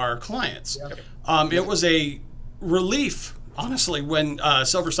to our clients. It was a relief, honestly, when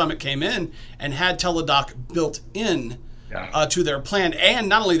Silver Summit came in and had teledoc built in to their plan. And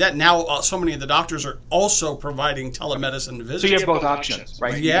not only that, now so many of the doctors are also providing telemedicine visits. So you have both options,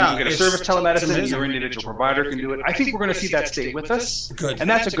 right? Yeah. You get a service telemedicine, your individual provider can do it. I think we're going to see that stay with us. Good. And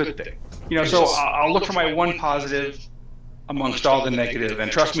that's a good thing. So I'll look for my one positive amongst all the negative.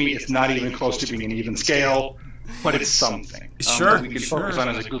 And trust me, it's not even close to being an even scale, but it's something. That we can focus on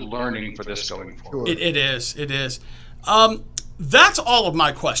as a good learning for this going forward. It is. That's all of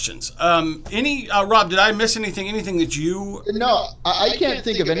my questions. Rob, did I miss anything? Anything that you? No, I can't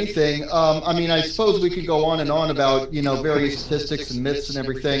think of anything. I suppose we could go on and on about various statistics and myths and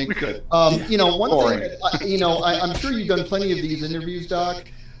everything. We could. One thing. I'm sure you've done plenty of these interviews, Doc.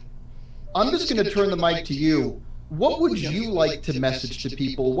 I'm just going to turn the mic to you. What would you like to message to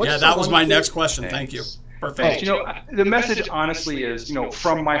people? That was my next question. Thank you. Perfect. The message honestly is,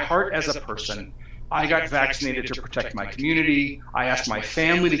 from my heart as a person, I got vaccinated to protect my community. I asked my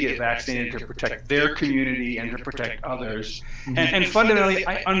family to get vaccinated to protect their community and to protect others. And fundamentally,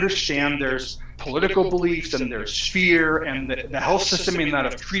 I understand there's political beliefs and there's fear, and the health system may not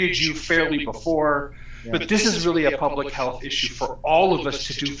have treated you fairly before. But this is really a public health issue for all of us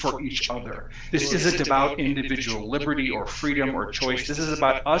to do for each other. This isn't about individual liberty or freedom or choice. This is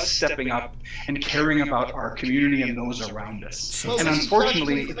about us stepping up and caring about our community and those around us. And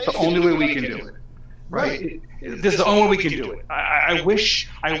unfortunately, it's the only way we can do it. Right? This is the only way we can do it. I wish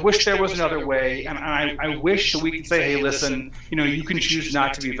there was another way, and I wish that we could say, hey, listen, you can choose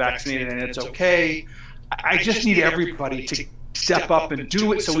not to be vaccinated and it's okay. I just need everybody to step up and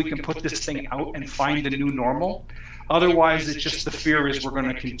do it so we can put this thing out and find a new normal. Otherwise, it's just the fear is we're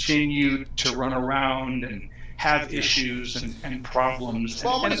going to continue to run around and have issues and problems.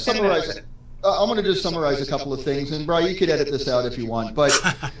 Well, I'm going to summarize it. I'm going to just summarize a couple of things, and Brian, you could edit this out if you want. But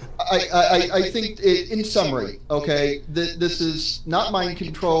I think, in summary, okay, this is not mind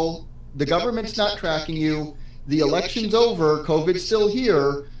control. The government's not tracking you. The election's over. COVID's still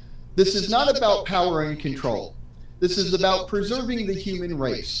here. This is not about power and control. This is about preserving the human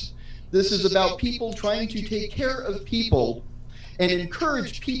race. This is about people trying to take care of people and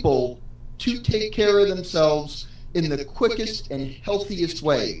encourage people to take care of themselves in the quickest and healthiest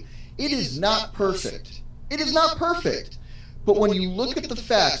way. It is not perfect. It is not perfect. But when you look at the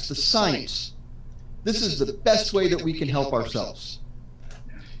facts, the science, this is the best way that we can help ourselves.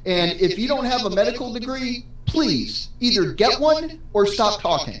 And if you don't have a medical degree, please either get one or stop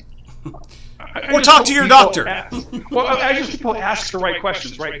talking. Or talk to your doctor. I just people ask the right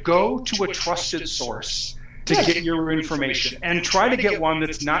questions, right? Go to a trusted source to get your information and try to get one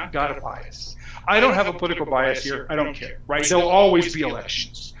that's not got a bias. I don't have a political bias here. I don't care, right? There'll always be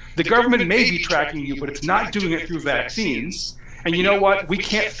elections. The government may be tracking you, but it's not doing it through vaccines. And you know what? We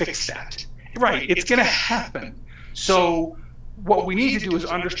can't fix that. Right. It's going to happen. So what we need to do is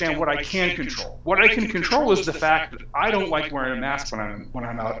understand what I can control. What I can control is the fact that I don't like wearing a mask when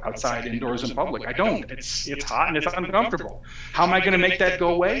I'm outside indoors in public. I don't. It's hot and it's uncomfortable. How am I going to make that go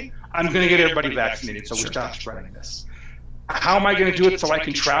away? I'm going to get everybody vaccinated so we stop spreading this. How am I going to do it so I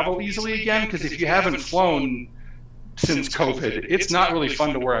can travel easily again? Because if you haven't flown since COVID. It's not really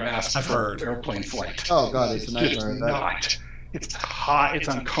fun to wear a mask for airplane flight. Oh God, it's a nightmare. It's not. It's hot. It's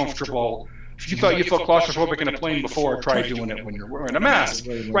uncomfortable. If you thought you felt claustrophobic in a plane before, try doing it when you're wearing a mask.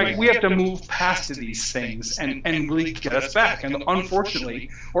 Right? We have to move past these things and really get us back. And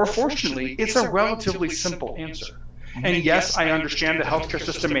unfortunately, or fortunately, it's a relatively simple answer. And yes, I understand the healthcare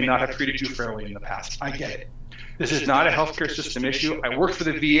system may not have treated you fairly in the past. I get it. This is not a healthcare system issue. I worked for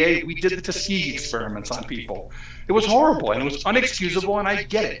the VA. We did the Tuskegee experiments on people. It was horrible and it was unexcusable, and I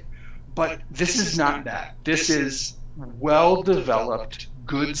get it. But this is not that. This is well-developed,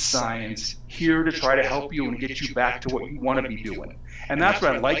 good science here to try to help you and get you back to what you want to be doing. And that's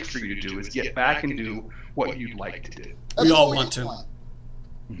what I'd like for you to do, is get back and do what you'd like to do. We all want to.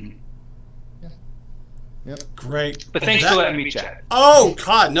 Mm-hmm. Yeah. Yep. Great. But thanks for letting me chat. Oh,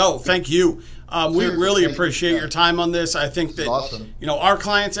 God, no, thank you. We really appreciate your time on this. I think that awesome. Our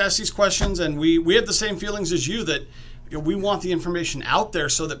clients ask these questions, and we have the same feelings as you, that we want the information out there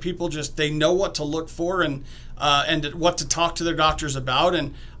so that people they know what to look for and what to talk to their doctors about.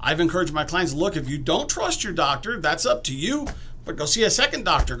 And I've encouraged my clients, look, if you don't trust your doctor, that's up to you, but go see a second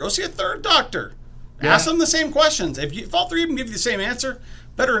doctor, go see a third doctor. Yeah. Ask them the same questions. If all three of them give you the same answer,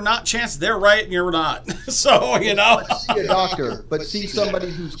 better not chance they're right and you're not. So, But see a doctor, but see somebody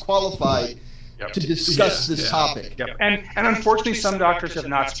who's qualified to discuss this topic. Yep. And unfortunately, some doctors have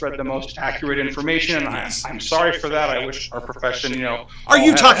not spread the most accurate information, and I'm sorry for that. I wish our profession, Are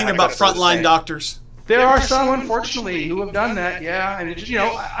you talking about frontline doctors? There are some, unfortunately, who have done that, yeah. And,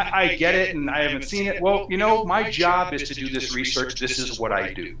 I get it, and I haven't seen it. Well, my job is to do this research. This is what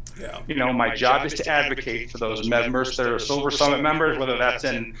I do. Yeah. My job is to advocate for those members that are Silver Summit members, whether that's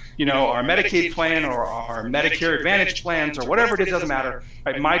in, our Medicaid plan or our Medicare Advantage plans or whatever it is, doesn't matter.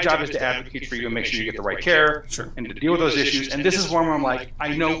 Right? My job is to advocate for you and make sure you get the right care and to deal with those issues. And this is one where I'm like,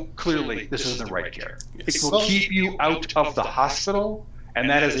 I know clearly this isn't the right care. Yes. It will keep you out of the hospital. And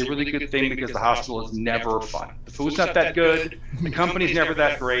that is a really good thing, because the hospital is never fun. The food's not that good. The company's never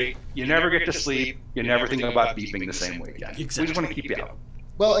that great. You never get to sleep. You never think about beeping the same way again. Exactly. We just want to keep you out.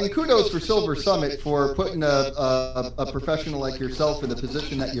 Well, and kudos for Silver Summit for putting a professional like yourself in the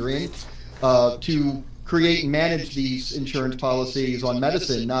position that you're in to create and manage these insurance policies on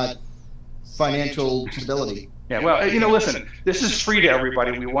medicine, not financial stability. Yeah, well, listen, this is free to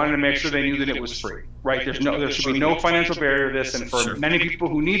everybody. We wanted to make sure they knew that it was free, right? There should be no financial barrier to this, and for many people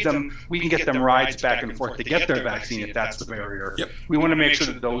who need them, we can get them rides back and forth to get their vaccine if that's the barrier. Yep. We want to make sure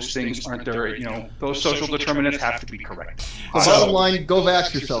that those things aren't there. Those social determinants have to be correct. Bottom line, go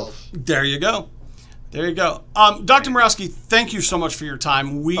vax yourself. There you go. There you go. Dr. Murawsky, thank you so much for your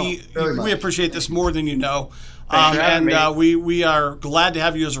time. We appreciate this more than you know. We are glad to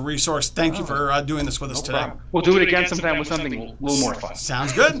have you as a resource. Thank you for doing this with us today. Problem. We'll do it again sometime with something a little more fun.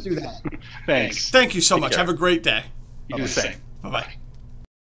 Sounds good. Let's do that. Thanks. Thank you so much. Have a great day. You do the same. Bye-bye.